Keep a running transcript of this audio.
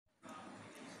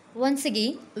Once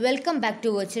again, welcome back to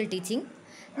virtual teaching.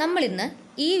 നമ്മൾ ഇന്ന്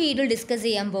ഈ വീഡിയോയിൽ ഡിസ്കസ്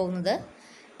ചെയ്യാൻ പോകുന്നത്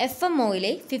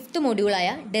FMOയിലെ 5th മൊഡ്യൂളായ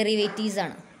ഡെറിവേറ്റീവ്സ്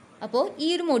ആണ്. അപ്പോൾ ഈ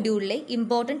ഒരു മൊഡ്യൂളിലെ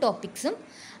ഇമ്പോർട്ടൻറ്റ് ടോപ്പിക്സും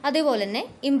അതേപോലെ തന്നെ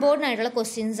ഇമ്പോർട്ടൻ്റ് ആയിട്ടുള്ള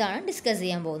ക്വസ്റ്റ്യൻസ് ആണ് ഡിസ്കസ്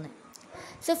ചെയ്യാൻ പോകുന്നത്.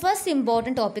 സോ ഫസ്റ്റ്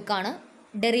ഇമ്പോർട്ടൻറ്റ് ടോപ്പിക്കാണ്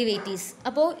ഡെറിവേറ്റീവ്സ്.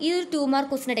 അപ്പോൾ ഈ ഒരു 2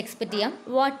 മാർക്ക് ക്വസ്റ്റ്യനായിട്ട് എക്സ്പെക്ട് ചെയ്യാം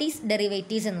വാട്ട് ഈസ്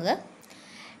ഡെറിവേറ്റീവ്സ് എന്നത്.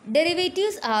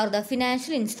 Derivatives are the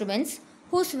financial instruments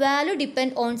whose value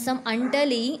depend on some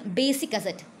underlying basic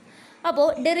asset. അപ്പോൾ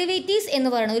ഡെറിവേറ്റീവ്സ് എന്ന്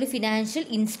പറയുന്നത് ഒരു ഫിനാൻഷ്യൽ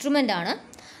ഇൻസ്ട്രുമെൻ്റ് ആണ്.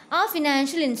 ആ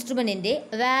ഫിനാൻഷ്യൽ ഇൻസ്ട്രുമെൻറ്റിൻ്റെ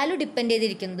വാല്യൂ ഡിപ്പെൻഡ്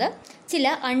ചെയ്തിരിക്കുന്നത് ചില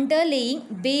അണ്ടർലേയിങ്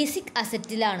basic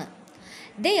അസറ്റിലാണ്.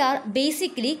 They are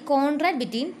basically contract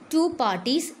between 2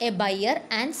 parties, A buyer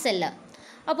and seller.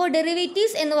 അപ്പോൾ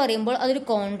ഡെറിവേറ്റീവ്സ് എന്ന് പറയുമ്പോൾ അതൊരു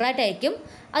കോൺട്രാക്റ്റ് ആയിരിക്കും.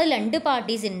 അത് 2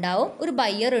 parties ഉണ്ടാവും, ഒരു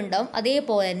ബയർ ഉണ്ടാവും,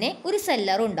 അതേപോലെ തന്നെ ഒരു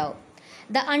സെല്ലറും ഉണ്ടാവും.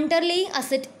 The underlying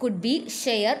asset could be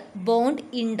share, bond,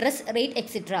 interest rate,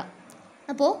 etc.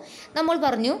 അപ്പോൾ നമ്മൾ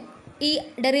പറഞ്ഞു ഈ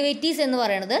ഡെറിവേറ്റീവ്സ് എന്ന്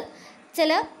പറയുന്നത്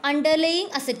ചില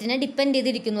അണ്ടർലൈയിങ് അസറ്റിനെ ഡിപ്പെൻഡ്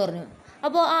ചെയ്തിരിക്കുന്നു പറഞ്ഞു.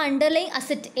 അപ്പോൾ ആ അണ്ടർലൈയിങ്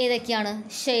അസറ്റ് ഏതൊക്കെയാണ്?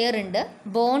 ഷെയർ ഉണ്ട്,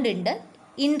 ബോണ്ട് ഉണ്ട്,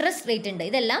 ഇൻട്രസ്റ്റ് റേറ്റ് ഉണ്ട്.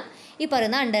 ഇതെല്ലാം ഈ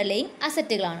പറയുന്ന അണ്ടർലൈയിങ്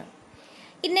അസറ്റുകളാണ്.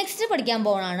 ഈ നെക്സ്റ്റ് പഠിക്കാൻ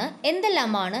പോകുന്നതാണ്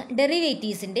എന്തെല്ലാമാണ്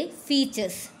ഡെറിവേറ്റീവ്സിൻ്റെ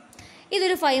ഫീച്ചേഴ്സ്.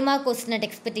 ഇതൊരു 5 മാർക്ക് ക്വസ്റ്റ്യനായിട്ട്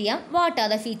എക്സ്പെക്ട് ചെയ്യാം. What are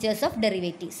the features of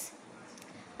derivatives?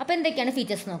 അപ്പോൾ എന്തൊക്കെയാണ്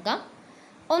ഫീച്ചേഴ്സ് നോക്കാം.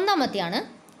 ഒന്നാമത്തെയാണ്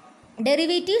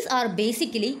derivatives are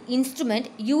basically instrument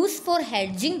use for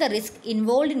hedging the risk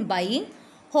involve in buying,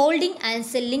 holding and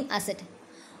selling asset.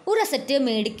 ഒരു അസറ്റ്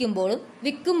മേടിക്കുമ്പോഴും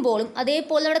വിൽക്കുമ്പോഴും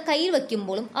അതേപോലെ നമ്മുടെ കയ്യിൽ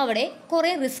വയ്ക്കുമ്പോഴും അവിടെ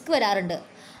കുറേ റിസ്ക് വരാറുണ്ട്.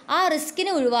 ആ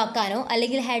റിസ്കിനെ ഒഴിവാക്കാനോ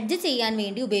അല്ലെങ്കിൽ ഹെഡ്ജ് ചെയ്യാൻ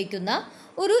വേണ്ടി ഉപയോഗിക്കുന്ന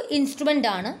ഒരു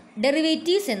ഇൻസ്ട്രുമെൻ്റാണ്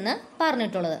ഡെറിവേറ്റീവ്സ് എന്ന്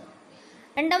പറഞ്ഞിട്ടുള്ളത്.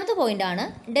 രണ്ടാമത്തെ പോയിൻ്റാണ്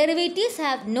derivatives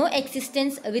have no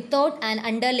existence without an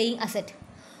അണ്ടർലേയിങ് asset.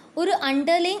 ഒരു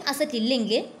അസറ്റ്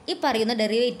ഇല്ലെങ്കിൽ ഈ പറയുന്ന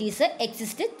ഡെറിവേറ്റീവ്സ്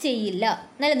എക്സിസ്റ്റ് ചെയ്യില്ല,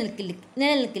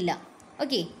 നിലനിൽക്കില്ല.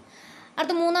 ഓക്കെ.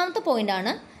 അടുത്ത മൂന്നാമത്തെ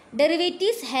പോയിൻ്റാണ്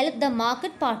derivatives help the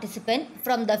market participant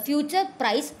from the future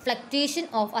price fluctuation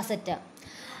of asset.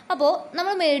 അപ്പോൾ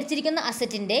നമ്മൾ മേടിച്ചിരിക്കുന്ന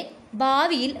അസറ്റിൻ്റെ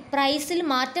ഭാവിയിൽ പ്രൈസിൽ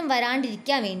മാറ്റം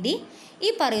വരാണ്ടിരിക്കാൻ വേണ്ടി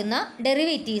ഈ പറയുന്ന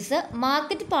ഡെറിവേറ്റീവ്സ്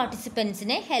മാർക്കറ്റ്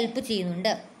പാർട്ടിസിപ്പൻസിനെ ഹെൽപ്പ്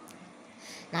ചെയ്യുന്നുണ്ട്.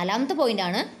 നാലാമത്തെ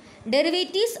പോയിൻ്റാണ്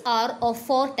derivatives R of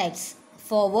 4 types: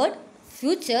 forward,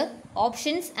 future,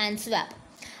 options and swap.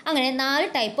 അങ്ങനെ 4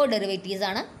 ടൈപ്പ് ഓഫ് ഡെറിവേറ്റീവ്സ്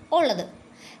ആണ് ഉള്ളത്.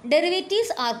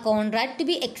 Derivatives R contract to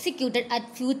be executed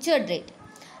at future date.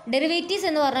 Derivatives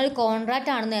എന്ന് പറഞ്ഞാൽ ഒരു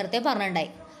കോൺട്രാക്റ്റ് ആണെന്ന് നേരത്തെ പറഞ്ഞിട്ടുണ്ടായി.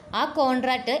 ആ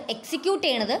കോൺട്രാക്റ്റ് എക്സിക്യൂട്ട്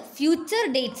ചെയ്യണത് ഫ്യൂച്ചർ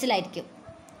ഡേറ്റ്സിലായിരിക്കും.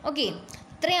 ഓക്കെ.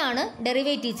 ഇത്രയാണ്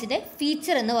ഡെറിവേറ്റീവ്സിൻ്റെ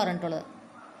ഫീച്ചർ എന്ന് പറഞ്ഞിട്ടുള്ളത്.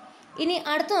 ഇനി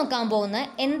അടുത്ത് നോക്കാൻ പോകുന്ന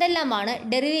എന്തെല്ലാമാണ്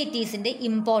ഡെറിവേറ്റീവ്സിൻ്റെ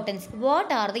importance.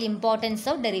 What are the importance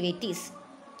of derivatives?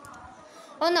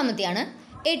 ഒന്നാമത്തെയാണ്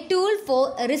A tool for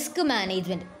risk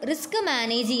management. Risk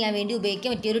manage ചെയ്യാൻ വേണ്ടി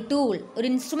ഉപയോഗിക്കാൻ പറ്റിയ ഒരു ടൂൾ, ഒരു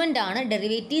ഇൻസ്ട്രുമെൻ്റ് ആണ്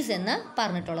ഡെറിവേറ്റീവ്സ് എന്ന്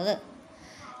പറഞ്ഞിട്ടുള്ളത്.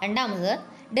 രണ്ടാമത്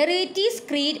derivatives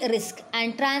create risk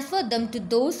and transfer them to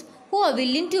those who are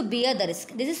willing to beer the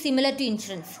risk. This is similar to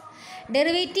insurance.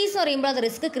 Derivatives പറയുമ്പോൾ അത്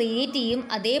റിസ്ക് ക്രിയേറ്റ് ചെയ്യും,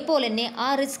 അതേപോലെ തന്നെ ആ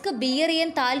റിസ്ക് ബിയർ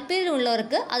ചെയ്യാൻ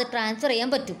താല്പര്യമുള്ളവർക്ക് അത് ട്രാൻസ്ഫർ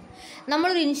ചെയ്യാൻ പറ്റും.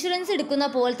 നമ്മളൊരു ഇൻഷുറൻസ് എടുക്കുന്ന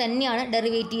പോലെ തന്നെയാണ്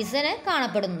ഡെറിവേറ്റീവ്സിനെ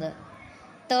കാണപ്പെടുന്നത്.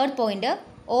 Third point,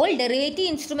 all derivative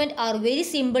instrument are very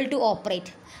simple to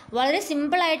operate. വളരെ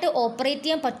സിമ്പിളായിട്ട് ഓപ്പറേറ്റ്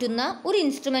ചെയ്യാൻ പറ്റുന്ന ഒരു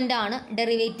ഇൻസ്ട്രുമെൻ്റ് ആണ്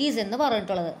ഡെറിവേറ്റീവ്സ് എന്ന്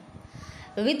പറഞ്ഞിട്ടുള്ളത്.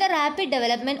 With the rapid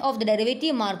development of the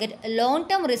derivative market, long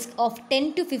term risk of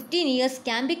 10 to 15 years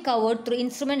can be covered through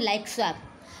instrument like swap.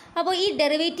 അപ്പോൾ ഈ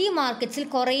ഡെറിവേറ്റീവ് മാർക്കറ്റ്സിൽ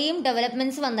കുറേയും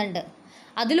ഡെവലപ്മെൻറ്റ്സ് വന്നിട്ടുണ്ട്.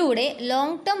 അതിലൂടെ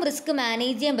ലോങ് ടേം റിസ്ക്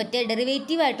മാനേജ് ചെയ്യാൻ പറ്റിയ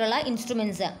ഡെറിവേറ്റീവ് ആയിട്ടുള്ള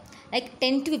ഇൻസ്ട്രുമെൻറ്റ്സ് ലൈക്ക്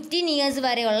 10 to 15 years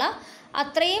വരെയുള്ള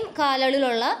അത്രയും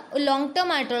കാലയളവിലുള്ള ലോങ് ടേം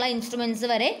ആയിട്ടുള്ള ഇൻസ്ട്രുമെൻറ്റ്സ്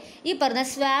വരെ ഈ പറഞ്ഞ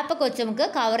സ്വാപ്പൊക്കെ വെച്ച് നമുക്ക്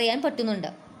കവർ ചെയ്യാൻ പറ്റുന്നുണ്ട്.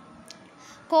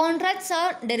 Contracts R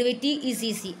derivative is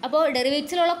easy. അപ്പോൾ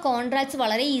ഡെറിവേറ്റീവിലുള്ള കോൺട്രാക്ട്സ്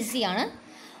വളരെ ഈസിയാണ്.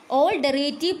 All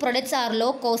derivative products are low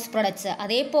cost products.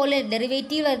 അതേപോലെ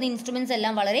ഡെറിവേറ്റീവ് വരുന്ന ഇൻസ്ട്രുമെൻറ്റ്സ്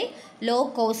എല്ലാം വളരെ ലോ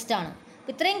കോസ്റ്റ് ആണ്.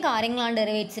 ഇത്രയും കാര്യങ്ങളാണ്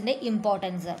ഡെറിവേറ്റീവ്സിൻ്റെ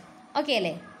ഇമ്പോർട്ടൻസ്. ഓക്കെ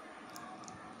അല്ലേ?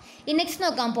 ഈ നെക്സ്റ്റ്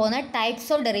നോക്കാൻ പോകുന്ന ടൈപ്സ്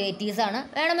ഓഫ് ഡെറിവേറ്റീവ്സ് ആണ്.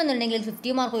 വേണമെന്നുണ്ടെങ്കിൽ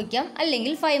 50 മാർക്ക് വയ്ക്കാം,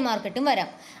 അല്ലെങ്കിൽ 5 മാർക്കിട്ടും വരാം.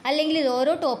 അല്ലെങ്കിൽ ഇത്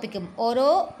ഓരോ ടോപ്പിക്കും ഓരോ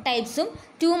ടൈപ്സും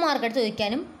 2 മാർക്ക്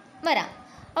ചോദിക്കാനും വരാം.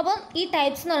 അപ്പം ഈ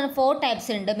ടൈപ്സ് എന്ന് പറഞ്ഞാൽ 4 types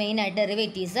ഉണ്ട് മെയിനായിട്ട്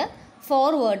derivatives: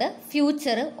 forward,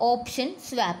 future, option,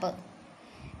 swap.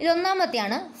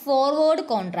 ഇതൊന്നാമത്തെയാണ് forward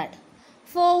contract.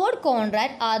 Forward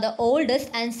contract are the oldest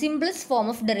and simplest form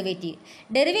of derivative.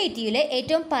 ഡെറിവേറ്റീവിലെ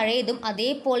ഏറ്റവും പഴയതും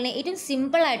അതേപോലെ ഏറ്റവും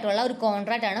സിമ്പിൾ ആയിട്ടുള്ള ഒരു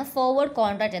കോൺട്രാക്റ്റ് ആണ് ഫോർവേഡ്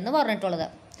കോൺട്രാക്റ്റ് എന്ന് പറഞ്ഞിട്ടുള്ളത്.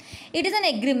 It is an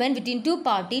agreement between 2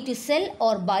 parties to cell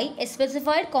or by A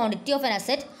specified quantity of an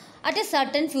asset at A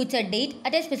certain future date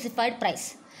at A specified price.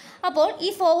 അപ്പോൾ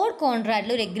ഈ ഫോർവേഡ്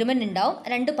കോൺട്രാക്റ്റിൽ ഒരു എഗ്രിമെൻറ്റ് ഉണ്ടാവും,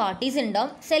 2 parties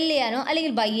ഉണ്ടാവും, cell ചെയ്യാനോ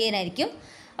അല്ലെങ്കിൽ by ചെയ്യാനായിരിക്കും.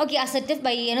 Okay, asset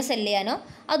by ചെയ്യാനോ cell ചെയ്യാനോ,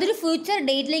 അതൊരു ഫ്യൂച്ചർ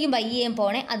ഡേറ്റിലേക്ക് ബൈ ചെയ്യാൻ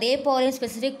പോകണേ, അതേപോലെ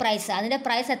സ്പെസിഫിക് പ്രൈസ്, അതിൻ്റെ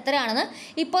പ്രൈസ് എത്രയാണെന്ന്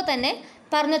ഇപ്പോൾ തന്നെ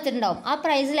പറഞ്ഞു വെച്ചിട്ടുണ്ടാവും. ആ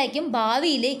പ്രൈസിലായിരിക്കും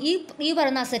ഭാവിയിൽ ഈ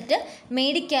പറയുന്ന അസറ്റ്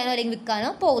മേടിക്കാനോ അല്ലെങ്കിൽ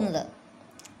വിൽക്കാനോ പോകുന്നത്.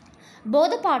 Both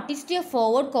the parties to a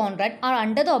forward contract are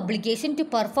under the obligation to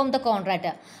perform the contract.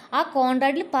 ആ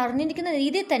കോൺട്രാക്റ്റിൽ പറഞ്ഞിരിക്കുന്ന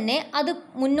രീതിയിൽ തന്നെ അത്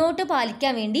മുന്നോട്ട്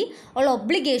പാലിക്കാൻ വേണ്ടി ഉള്ള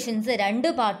ഒബ്ലിഗേഷൻസ് രണ്ട്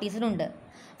പാർട്ടീസിനുണ്ട്.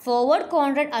 Forward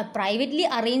contract R privately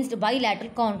arranged bilateral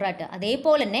contract.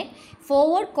 അതേപോലെ തന്നെ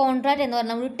ഫോർവേഡ് കോൺട്രാക്ട് എന്ന്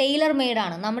പറഞ്ഞാൽ ഒരു ടൈലർ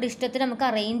മെയ്ഡാണ്, നമ്മുടെ ഇഷ്ടത്തിന് നമുക്ക്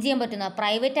അറേഞ്ച് ചെയ്യാൻ പറ്റുന്ന,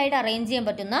 പ്രൈവറ്റായിട്ട് അറേഞ്ച് ചെയ്യാൻ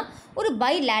പറ്റുന്ന ഒരു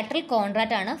ബൈലാറ്ററൽ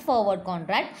കോൺട്രാക്റ്റ് ആണ് forward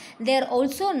contract. They are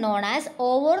also known as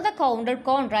over the counter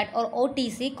contract or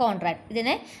OTC contract.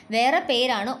 ഇതിനെ വേറെ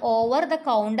പേരാണ് ഓവർ ദ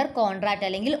കൗണ്ടർ കോൺട്രാക്ട്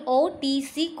അല്ലെങ്കിൽ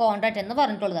OTC കോൺട്രാക്ട് എന്ന്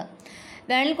പറഞ്ഞിട്ടുള്ളത്.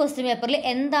 വേണമെങ്കിൽ ക്വസ്റ്റ്യൻ പേപ്പറിൽ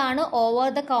എന്താണ് ഓവർ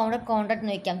ദ കൗണ്ടർ കോൺട്രാക്ട്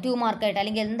എന്ന് വയ്ക്കാം 2 മാർക്കായിട്ട്,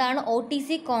 അല്ലെങ്കിൽ എന്താണ്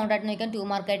OTC കോൺട്രാക്ട് എന്ന് വയ്ക്കാം 2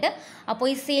 മാർക്കായിട്ട്. അപ്പോൾ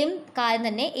ഈ സെയിം കാര്യം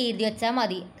തന്നെ എഴുതി വെച്ചാൽ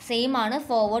മതി. സെയിം ആണ്,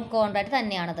 ഫോർവേഡ് കോൺട്രാക്ട്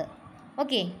തന്നെയാണത്.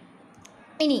 ഓക്കെ,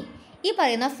 ഇനി ഈ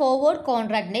പറയുന്ന ഫോർവേഡ്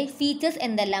കോൺട്രാക്റ്റിൻ്റെ ഫീച്ചേഴ്സ്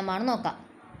എന്തെല്ലാമാണ് നോക്കാം.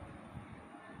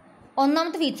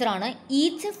 ഒന്നാമത്തെ ഫീച്ചറാണ്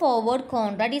each forward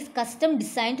contract is custom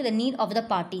design to the need of the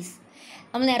parties.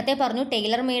 നമ്മൾ നേരത്തെ പറഞ്ഞു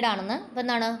ടൈലർ മെയ്ഡ് ആണെന്ന്. അപ്പോൾ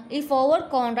എന്താണ് ഈ ഫോർവേഡ്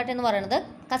കോൺട്രാക്ട് എന്ന് പറയുന്നത്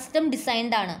കസ്റ്റം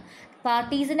ഡിസൈൻഡ് ആണ്,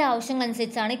 പാർട്ടീസിൻ്റെ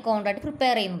ആവശ്യങ്ങളനുസരിച്ചാണ് ഈ കോൺട്രാക്ട്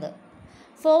പ്രിപ്പയർ ചെയ്യുന്നത്.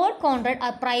 Forward contract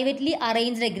R privately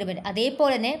arranged agreement.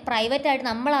 അതേപോലെ തന്നെ പ്രൈവറ്റായിട്ട്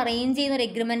നമ്മൾ അറേഞ്ച് ചെയ്യുന്ന ഒരു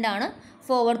എഗ്രിമെൻ്റ് ആണ്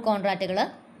ഫോർവേഡ് കോൺട്രാക്റ്റുകൾ.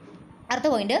 അടുത്ത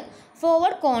point,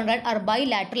 forward contract R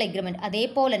bilateral agreement.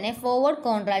 അതേപോലെ തന്നെ ഫോർവേഡ്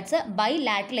കോൺട്രാക്ട്സ്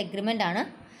ബൈലാറ്ററൽ എഗ്രിമെൻ്റ് ആണ്.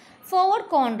 Forward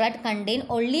contract contain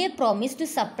only a promise to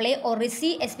supply or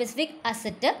receive a specific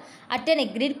asset at an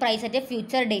agreed price at a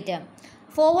future date.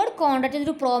 Forward കോൺട്രാക്റ്റിൽ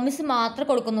ഒരു promise മാത്രമേ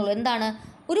കൊടുക്കുന്നുള്ളൂ. എന്താണ്,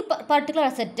 ഒരു particular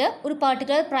asset ഒരു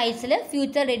particular പ്രൈസിൽ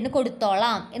ഫ്യൂച്ചർ ഡേറ്റിന്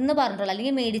കൊടുത്തോളാം എന്ന് പറഞ്ഞിട്ടുള്ള,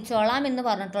 അല്ലെങ്കിൽ മേടിച്ചോളാം എന്ന്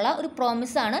പറഞ്ഞിട്ടുള്ള ഒരു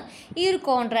പ്രോമിസാണ് ഈ ഒരു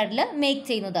കോൺട്രാക്റ്റിൽ മേക്ക്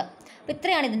ചെയ്യുന്നത്. അപ്പോൾ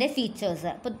ഇത്രയാണ് ഇതിൻ്റെ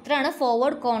ഫീച്ചേഴ്സ്. അപ്പോൾ ഇത്രയാണ്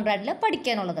ഫോർവേഡ് കോൺട്രാക്റ്റിൽ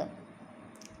പഠിക്കാനുള്ളത്.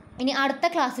 ഇനി അടുത്ത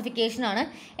ക്ലാസിഫിക്കേഷനാണ്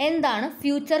എന്താണ്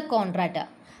future contract.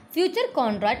 Future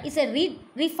contract is A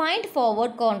refined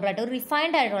forward contract. ഒരു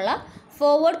റിഫൈൻഡ് ആയിട്ടുള്ള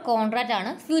ഫോർവേഡ് കോൺട്രാക്റ്റ് ആണ്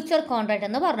ഫ്യൂച്ചർ കോൺട്രാക്ട്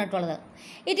എന്ന് പറഞ്ഞിട്ടുള്ളത്.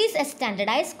 It is A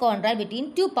standardised contract between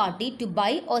 2 party to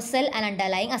by or cell an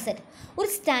underlying asset. ഒരു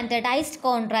സ്റ്റാൻഡർഡൈസ്ഡ്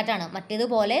കോൺട്രാക്റ്റ് ആണ്.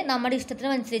 മറ്റേതുപോലെ നമ്മുടെ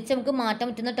ഇഷ്ടത്തിനനുസരിച്ച് നമുക്ക് മാറ്റാൻ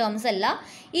പറ്റുന്ന ടേംസ് അല്ല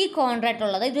ഈ കോൺട്രാക്റ്റ്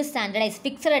ഉള്ളത്. ഇതൊരു സ്റ്റാൻഡർഡൈസ്ഡ്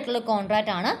ഫിക്സഡ് ആയിട്ടുള്ള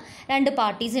കോൺട്രാക്റ്റ് ആണ്. 2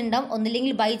 പാർട്ടീസ് ഉണ്ടാവും,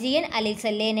 ഒന്നില്ലെങ്കിൽ ബൈ ചെയ്യാൻ അല്ലെങ്കിൽ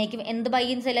സെല് ചെയ്യാനായിരിക്കും. എന്ത് ബൈ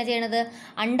ചെയ്യും സെല്ല ചെയ്യണത്,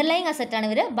 അണ്ടർലൈങ് അസറ്റാണ്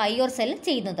ഇവർ ബൈ ഓർ സെൽ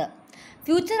ചെയ്യുന്നത്.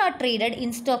 Future R traded in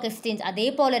stock exchange.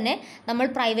 അതേപോലെ തന്നെ നമ്മൾ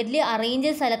പ്രൈവറ്റ്ലി അറേഞ്ച്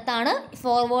ചെയ്ത സ്ഥലത്താണ്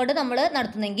ഫോർവേഡ് നമ്മൾ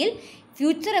നടത്തുന്നതെങ്കിൽ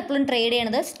ഫ്യൂച്ചർ എപ്പോഴും ട്രേഡ്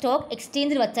ചെയ്യണത് സ്റ്റോക്ക്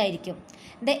എക്സ്ചേഞ്ചിൽ വെച്ചായിരിക്കും.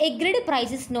 The agreed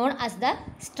price is known as the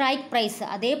strike price.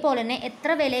 അതേപോലെ തന്നെ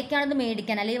എത്ര വിലയ്ക്കാണ് ഇത്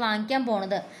മേടിക്കാൻ അല്ലെങ്കിൽ വാങ്ങിക്കാൻ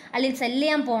പോണത് അല്ലെങ്കിൽ സെല്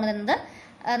ചെയ്യാൻ പോണത് എന്നത്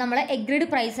നമ്മളെ എഗ്രിഡ്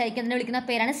പ്രൈസ് ആയിരിക്കും. അതിനെ വിളിക്കുന്ന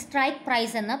പേരാണ് സ്ട്രൈക്ക്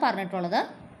പ്രൈസ് എന്ന് പറഞ്ഞിട്ടുള്ളത്.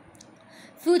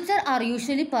 Future are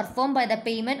usually performed by the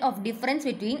payment of difference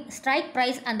between strike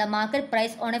price and the market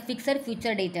price on a fixed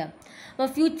future date. അപ്പോൾ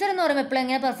ഫ്യൂച്ചർ എന്ന് പറയുമ്പോൾ എപ്പോഴും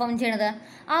എങ്ങനെ പെർഫോം ചെയ്യണത്,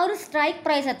 ആ ഒരു സ്ട്രൈക്ക്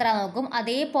പ്രൈസ് എത്ര നോക്കും,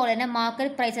 അതേപോലെ തന്നെ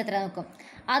മാർക്കറ്റ് പ്രൈസ് എത്ര നോക്കും.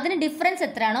 അതിന് ഡിഫറൻസ്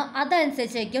എത്രയാണോ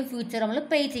അതനുസരിച്ചായിരിക്കും ഫ്യൂച്ചർ നമ്മൾ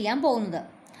പേ ചെയ്യാൻ പോകുന്നത്.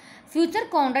 Future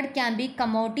contract can be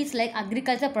commodities like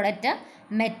agriculture product,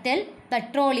 metal,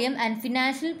 petroleum and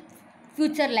financial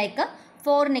future like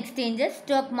foreign exchange,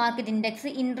 stock market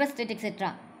index, interest rate etcetera.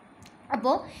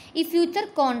 അപ്പോൾ ഈ ഫ്യൂച്ചർ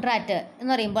കോൺട്രാക്റ്റ്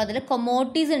എന്ന് പറയുമ്പോൾ അതിൽ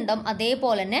കൊമോഡിറ്റീസ് ഉണ്ടാവും,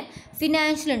 അതേപോലെ തന്നെ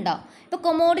ഫിനാൻഷ്യൽ ഉണ്ടാവും. ഇപ്പോൾ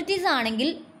കൊമോഡിറ്റീസ് ആണെങ്കിൽ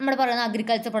നമ്മൾ പറയുന്ന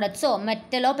അഗ്രികൾച്ചർ പ്രൊഡക്ട്സോ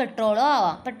മെറ്റലോ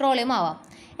പെട്രോളിയം ആവാം.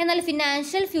 എന്നാൽ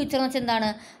ഫിനാൻഷ്യൽ ഫ്യൂച്ചർ എന്ന് വെച്ചാൽ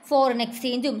എന്താണ്, ഫോറിൻ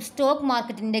എക്സ്ചേഞ്ചും സ്റ്റോക്ക്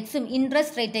മാർക്കറ്റ് ഇൻഡെക്സും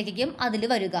ഇൻട്രസ്റ്റ് റേറ്റൊക്കെയും അതിൽ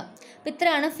വരിക. അപ്പോൾ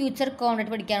ഇത്രയാണ് ഫ്യൂച്ചർ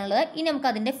കോൺട്രാക്റ്റ് പഠിക്കാനുള്ളത്. ഇനി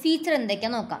നമുക്ക് അതിൻ്റെ ഫീച്ചർ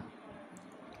എന്തൊക്കെയാണെന്ന് നോക്കാം.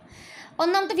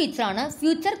 ഒന്നാമത്തെ ഫീച്ചറാണ്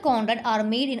future contract are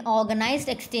made in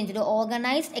organised exchange. ഒരു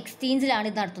ഓർഗനൈസ്ഡ് എക്സ്ചേഞ്ചിലാണ്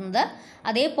ഇത് നടത്തുന്നത്.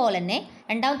 അതേപോലെ തന്നെ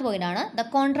രണ്ടാമത്തെ പോയിന്റാണ് the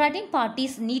contracting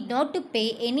parties need not to pay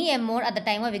any amount at the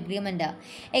time of agreement.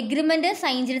 Agreement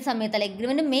sign ചെയ്യുന്ന സമയത്ത് അല്ലെങ്കിൽ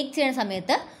എഗ്രിമെൻറ്റ് മേക്ക് ചെയ്യുന്ന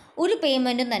സമയത്ത് ഒരു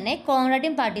പേയ്മെൻറ്റും തന്നെ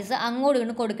കോൺട്രാക്റ്റിംഗ് പാർട്ടീസ് അങ്ങോട്ടും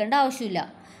ഇങ്ങോട്ടും കൊടുക്കേണ്ട ആവശ്യമില്ല.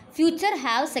 Future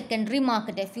have secondary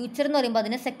market. Future എന്ന് പറയുമ്പോൾ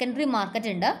അതിന് സെക്കൻഡറി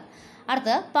മാർക്കറ്റ് ഉണ്ട്.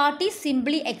 അടുത്ത parties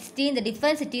simply exchange the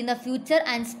difference between the future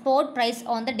and spot price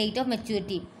on the date of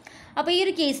maturity. അപ്പോൾ ഈ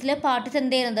ഒരു കേസിൽ പാർട്ടീസ്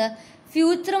എന്ത് ചെയ്യുന്നത്,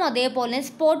 ഫ്യൂച്ചറും അതേപോലെ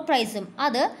സ്പോട്ട് പ്രൈസും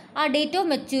അത് ആ ഡേറ്റ് ഓഫ്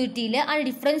മെച്യൂരിറ്റിയിൽ ആ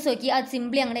ഡിഫറൻസ് നോക്കി അത്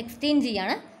സിംപ്ലി അങ്ങനെ എക്സ്ചേഞ്ച്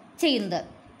ചെയ്യാണ് ചെയ്യുന്നത്.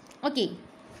 ഓക്കെ,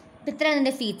 ഇത്രയാണ്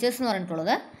ഇതിൻ്റെ ഫീച്ചേഴ്സ് എന്ന്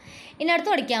പറഞ്ഞിട്ടുള്ളത്. ഇനി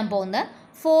അടുത്ത് പഠിക്കാൻ പോകുന്നത്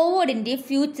ഫോർവേഡിൻ്റെയും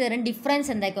ഫ്യൂച്ചറും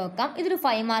ഡിഫറൻസ് എന്താക്കി നോക്കാം. ഇതൊരു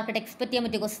 5 മാർക്ക് എക്സ്പെക്ട് ചെയ്യാൻ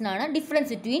പറ്റിയ ക്വസ്റ്റൻ ആണ്. Difference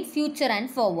between future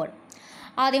and forward.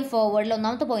 ആദ്യം ഫോർവേഡിൽ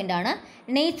ഒന്നാമത്തെ പോയിൻ്റാണ്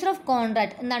നേച്ചർ ഓഫ്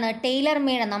കോൺട്രാക്ട്. എന്താണ്? Taylor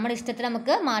made. നമ്മുടെ ഇഷ്ടത്തിൽ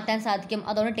നമുക്ക് മാറ്റാൻ സാധിക്കും,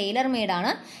 അതുകൊണ്ട് ടൈലർ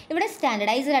മെയ്ഡാണ്. ഇവിടെ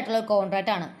സ്റ്റാൻഡർഡൈസ്ഡ് ആയിട്ടുള്ള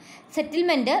കോൺട്രാക്റ്റ് ആണ്.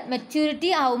 സെറ്റിൽമെൻറ്റ് മെച്യൂരിറ്റി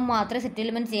ആവുമ്പോൾ മാത്രമേ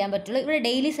സെറ്റിൽമെൻറ്റ് ചെയ്യാൻ പറ്റുള്ളൂ. ഇവിടെ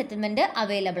ഡെയിലി സെറ്റിൽമെൻറ്റ്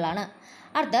അവൈലബിൾ ആണ്.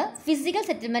 അടുത്ത ഫിസിക്കൽ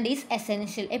സെറ്റിൽമെൻറ്റ് ഈസ്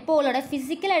എസെൻഷ്യൽ. എപ്പോൾ ഇവിടെ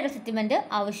ഫിസിക്കലായിട്ടുള്ള സെറ്റിൽമെൻറ്റ്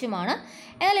ആവശ്യമാണ്.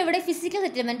 എന്നാൽ ഇവിടെ ഫിസിക്കൽ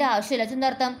സെറ്റിൽമെൻറ്റ് ആവശ്യമില്ല.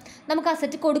 എന്താർത്ഥം? നമുക്ക്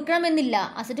അസറ്റ് കൊടുക്കണമെന്നില്ല.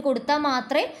 അസറ്റ് കൊടുത്താൽ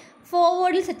മാത്രമേ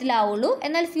ഫോർവേഡിൽ സെറ്റിൽ ആവുള്ളൂ.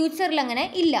 എന്നാൽ ഫ്യൂച്ചറിൽ അങ്ങനെ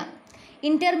ഇല്ല.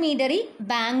 ഇൻ്റർമീഡിയറി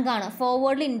ബാങ്കാണ്.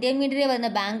 ഫോർവേഡിൽ ഇൻ്റർമീഡിയറി വരുന്ന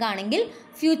ബാങ്ക് ആണെങ്കിൽ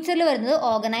ഫ്യൂച്ചറിൽ വരുന്നത്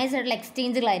ഓർഗനൈസ്ഡ് ആയിട്ടുള്ള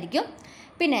എക്സ്ചേഞ്ചുകളായിരിക്കും.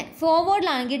 പിന്നെ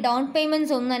ഫോർവേഡിലാണെങ്കിൽ ഡൗൺ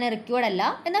പേയ്മെൻറ്റ്സ് ഒന്നും തന്നെ റിക്വേർഡ് അല്ല,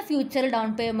 എന്നാൽ ഫ്യൂച്ചറിൽ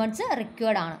ഡൗൺ പേയ്മെൻറ്റ്സ്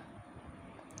റിക്വേർഡ് ആണ്.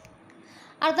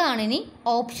 അടുത്തതാണ് ഇനി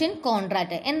ഓപ്ഷൻ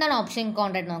കോൺട്രാക്റ്റ്. എന്താണ് ഓപ്ഷൻ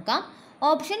കോൺട്രാക്റ്റ് നോക്കാം.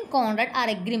 Option contract R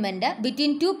agreement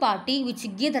between two party which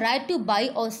give the right to by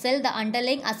or cell the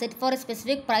underlying asset four A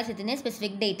specific price within A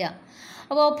specific date.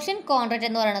 അപ്പോൾ option contract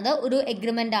എന്ന് പറയുന്നത് ഒരു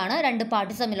agreement ആണ് രണ്ട്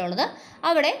parties തമ്മിലുള്ളത്.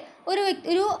 അവിടെ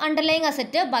ഒരു underlying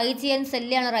asset by ചെയ്യാൻ cell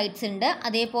ചെയ്യാനുള്ള റൈറ്റ്സ് ഉണ്ട്.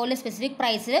 അതേപോലെ സ്പെസിഫിക്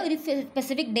പ്രൈസിൽ ഒരു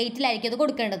സ്പെസിഫിക് ഡേറ്റിലായിരിക്കും അത്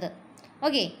കൊടുക്കേണ്ടത്.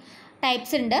 ഓക്കെ,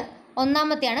 ടൈപ്സ് ഉണ്ട്.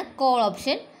 ഒന്നാമത്തെയാണ് കോൾ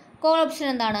ഓപ്ഷൻ. കോൾ ഓപ്ഷൻ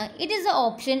എന്താണ്? It is A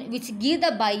option which give the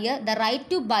buyer the right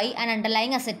to by an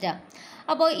underlying asset.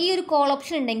 അപ്പോൾ ഈ ഒരു കോൾ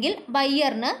ഓപ്ഷൻ ഉണ്ടെങ്കിൽ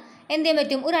ബയ്യറിന് എന്ത് ചെയ്യാൻ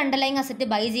പറ്റും? ഒരു അണ്ടർലൈങ് അസറ്റ്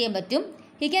ബൈ ചെയ്യാൻ പറ്റും.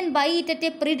 He can buy it at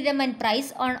A pre determined price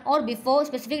on or before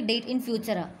specific date in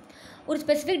future. ഒരു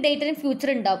സ്പെസിഫിക് ഡേറ്റിന് ഫ്യൂച്ചർ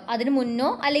ഉണ്ടാവും. അതിന് മുന്നോ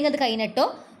അല്ലെങ്കിൽ അത് കഴിഞ്ഞിട്ടോ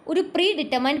ഒരു പ്രീ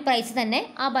ഡിറ്റർമൈൻഡ് പ്രൈസ് തന്നെ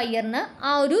ആ ബയ്യറിന്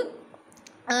ആ ഒരു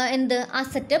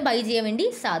അസറ്റ് ബൈ ചെയ്യാൻ വേണ്ടി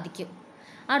സാധിക്കും.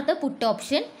 അടുത്ത puttu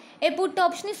option. A put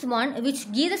option is one which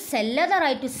gives the seller the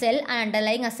right to sell an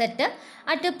underlying asset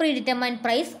at a predetermined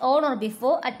price on or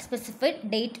before at specified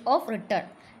date of return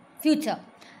future.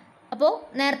 അപ്പോൾ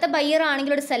നേരത്തെ buyer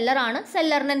ആണെങ്കിൽ ഒരു സെല്ലറാണ്.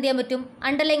 സെല്ലറിന് എന്ത് ചെയ്യാൻ പറ്റും?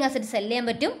 Underlying asset cell ചെയ്യാൻ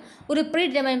പറ്റും ഒരു പ്രീ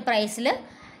ഡിറ്റർമൈൻഡ് പ്രൈസിൽ.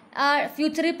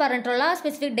 ഫ്യൂച്ചറിൽ പറഞ്ഞിട്ടുള്ള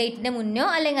സ്പെസിഫിക് ഡേറ്റിൻ്റെ മുന്നോ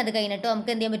അല്ലെങ്കിൽ അത് കഴിഞ്ഞിട്ടോ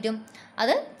നമുക്ക് എന്ത് ചെയ്യാൻ പറ്റും?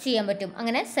 അത് ചെയ്യാൻ പറ്റും.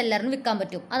 അങ്ങനെ സെല്ലറിന് വിൽക്കാൻ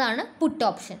പറ്റും. അതാണ് പുട്ട്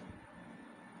ഓപ്ഷൻ.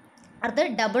 അടുത്ത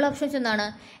ഡബിൾ ഓപ്ഷൻസ് എന്താണ്?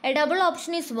 A double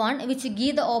option is one which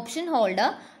give the option holder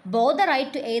both the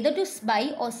right to either to by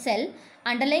or cell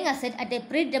underlying asset at A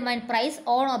pre determined price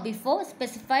on or before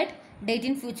specified date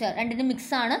in future. രണ്ടിനും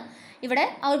mix ആണ്. ഇവിടെ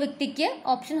ആ ഒരു വ്യക്തിക്ക്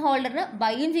option ഹോൾഡറിന്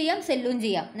ബൈയും ചെയ്യാം സെല്ലും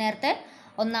ചെയ്യാം. നേരത്തെ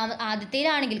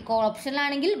ആദ്യത്തേലാണെങ്കിൽ കോൾ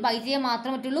ഓപ്ഷനിലാണെങ്കിൽ ബൈ ചെയ്യാൻ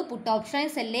മാത്രം പറ്റുള്ളൂ, പുട്ട് ഓപ്ഷനായി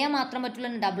സെല് ചെയ്യാൻ മാത്രം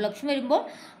പറ്റുള്ളൂ. ഡബിൾ ഓപ്ഷൻ വരുമ്പോൾ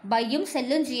ബൈയും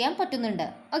സെല്ലും ചെയ്യാൻ പറ്റുന്നുണ്ട്.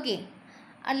 ഓക്കെ,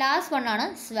 ലാസ്റ്റ് വൺ ആണ്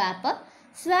swap.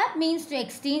 Swap means to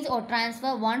exchange or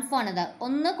transfer one for another.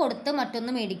 ഒന്ന് കൊടുത്ത്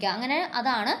മറ്റൊന്ന് മേടിക്കുക, അങ്ങനെ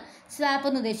അതാണ് സ്വാപ്പ്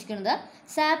എന്ന് ഉദ്ദേശിക്കുന്നത്.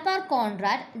 Swap R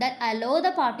contract that allow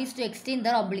the parties to exchange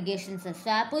there obligations.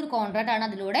 Swap ഒരു കോൺട്രാക്ട് ആണ്.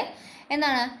 അതിലൂടെ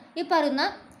എന്താണ് ഈ പറയുന്ന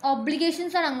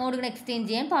ഒബ്ലിഗേഷൻസ് ആണ് അങ്ങോട്ട് ഇങ്ങനെ എക്സ്ചേഞ്ച്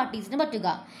ചെയ്യാൻ പാർട്ടീസിന് പറ്റുക.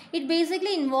 It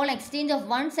basically involve exchange of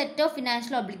one set of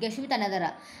financial obligation with another.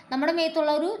 നമ്മുടെ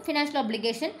മേത്തുള്ള ഒരു ഫിനാൻഷ്യൽ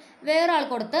ഒബ്ലിഗേഷൻ വേറെ ആൾ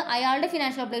കൊടുത്ത് അയാളുടെ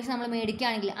ഫിനാൻഷ്യൽ ഒബ്ലിഗേഷൻ നമ്മൾ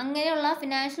മേടിക്കുകയാണെങ്കിൽ അങ്ങനെയുള്ള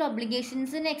ഫിനാൻഷ്യൽ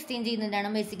ഒബ്ലിഗേഷൻസിനെ എക്സ്ചേഞ്ച്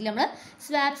ചെയ്യുന്നതാണ് ബേസിക്കലി നമ്മൾ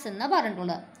സ്വാപ്സ് എന്ന്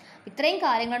പറഞ്ഞിട്ടുള്ളത്. ഇത്രയും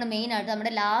കാര്യങ്ങളാണ് മെയിനായിട്ട്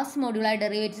നമ്മുടെ ലാസ്റ്റ് മോഡ്യൂളായ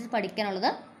ഡെറിവേറ്റീവ്സ് പഠിക്കാനുള്ളത്.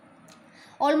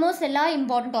 ഓൾമോസ്റ്റ് എല്ലാ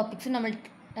ഇമ്പോർട്ടൻറ്റ് ടോപ്പിക്സും നമ്മൾ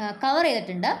കവർ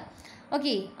ചെയ്തിട്ടുണ്ട്.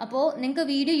 ഓക്കെ, അപ്പോൾ നിങ്ങൾക്ക്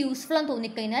വീഡിയോ യൂസ്ഫുൾ ആണെന്ന്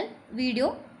തോന്നിക്കഴിഞ്ഞാൽ വീഡിയോ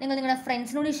നിങ്ങൾ നിങ്ങളുടെ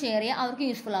ഫ്രണ്ട്സിനോട് ഷെയർ ചെയ്യുക, അവർക്ക്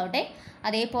യൂസ്ഫുൾ ആവട്ടെ.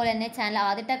 അതേപോലെ തന്നെ ചാനൽ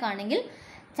ആദ്യത്തെ കാണണമെങ്കിൽ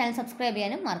ചാനൽ സബ്സ്ക്രൈബ്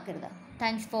ചെയ്യാനും മറക്കരുത്.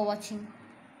 Thanks for watching.